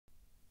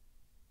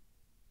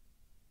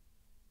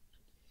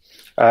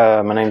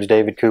My name is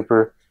David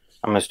Cooper.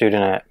 I'm a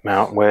student at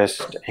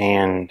Mountwest,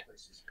 and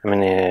I'm in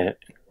the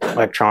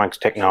electronics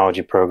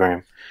technology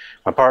program.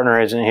 My partner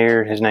isn't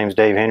here. His name's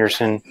Dave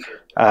Henderson.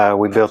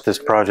 We built this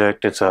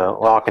project. It's a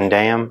lock and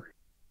dam,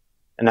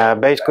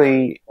 and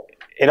basically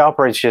it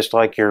operates just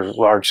like your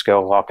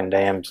large-scale lock and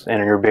dams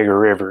and your bigger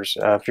rivers.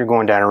 If you're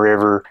going down a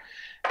river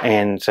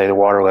and say the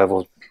water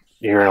level,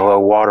 you're in a low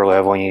water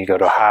level and you go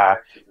to high,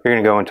 you're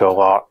going to go into a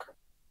lock.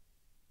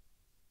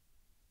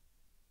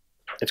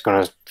 It's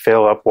going to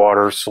fill up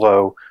water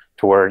slow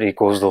to where it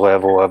equals the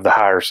level of the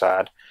higher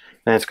side.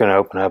 Then it's going to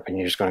open up and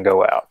you're just going to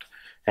go out.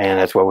 And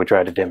that's what we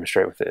tried to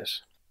demonstrate with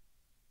this.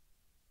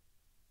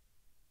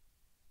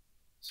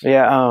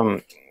 Yeah,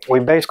 we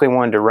basically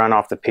wanted to run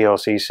off the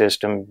PLC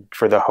system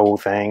for the whole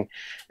thing.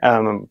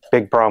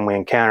 Big problem we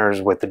encountered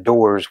is with the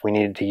doors. We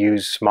needed to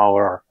use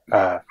smaller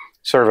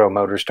servo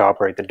motors to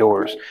operate the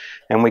doors,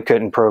 and we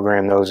couldn't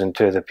program those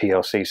into the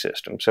PLC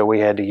system. So we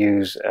had to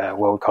use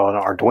what we call an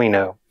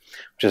Arduino,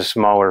 which is a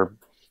smaller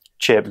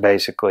chip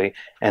basically,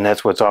 and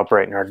that's what's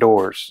operating our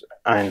doors.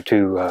 And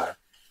to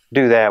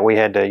do that, we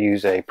had to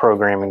use a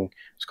programming,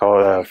 it's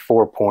called a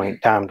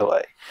 4-point time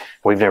delay.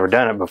 We've never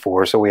done it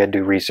before, so we had to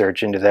do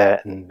research into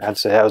that, and I'd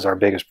say that was our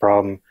biggest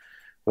problem,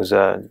 was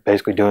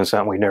basically doing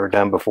something we've never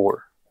done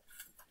before.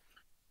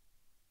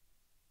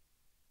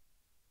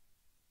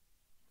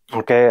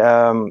 Okay,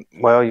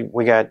 well,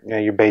 we got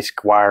your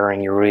basic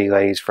wiring, your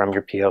relays from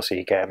your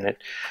PLC cabinet,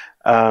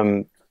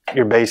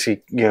 your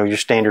basic, your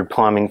standard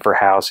plumbing for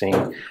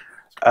housing.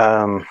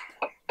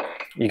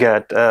 You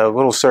got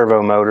little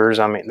servo motors.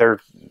 I mean,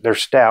 they're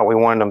stout. We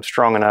wanted them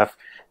strong enough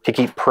to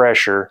keep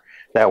pressure.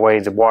 That way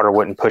the water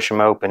wouldn't push them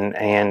open,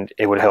 and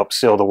it would help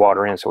seal the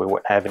water in so we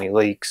wouldn't have any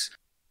leaks.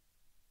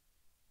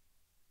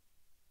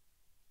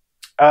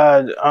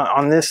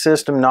 On this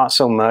system, not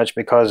so much,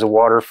 because the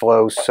water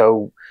flows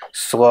so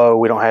slow.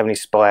 We don't have any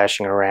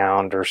splashing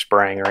around or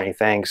spraying or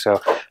anything. So,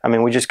 I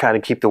mean, we just kind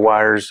of keep the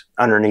wires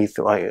underneath,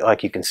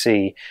 like you can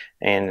see,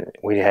 and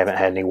we haven't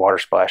had any water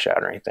splash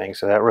out or anything.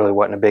 So that really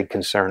wasn't a big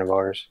concern of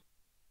ours.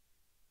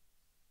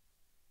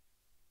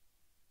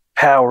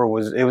 Power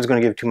was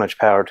going to give too much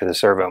power to the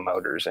servo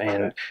motors,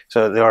 and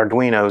so the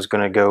Arduino is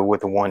going to go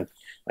with a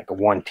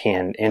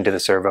 110 into the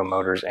servo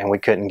motors, and we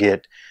couldn't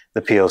get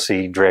the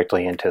PLC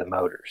directly into the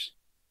motors.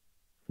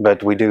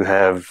 But we do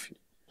have,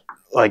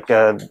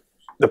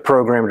 the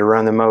program to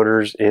run the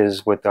motors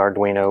is with the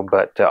Arduino,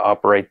 but to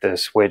operate the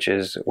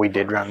switches we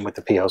did run with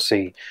the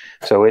PLC.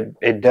 So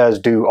it does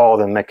do all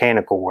the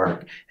mechanical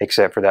work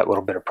except for that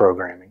little bit of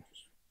programming.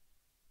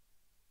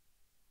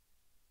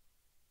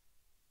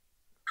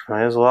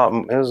 It was a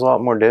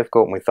lot more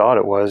difficult than we thought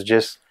it was.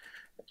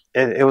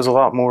 It was a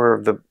lot more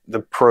of the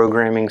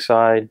programming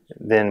side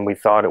than we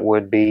thought it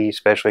would be,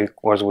 especially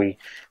as we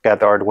got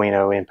the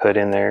Arduino input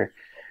in there.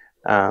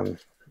 I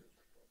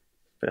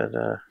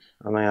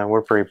mean,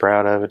 we're pretty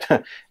proud of it.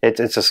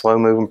 It's a slow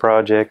moving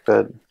project,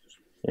 but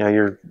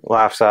your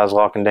life-size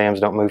lock and dams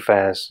don't move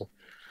fast.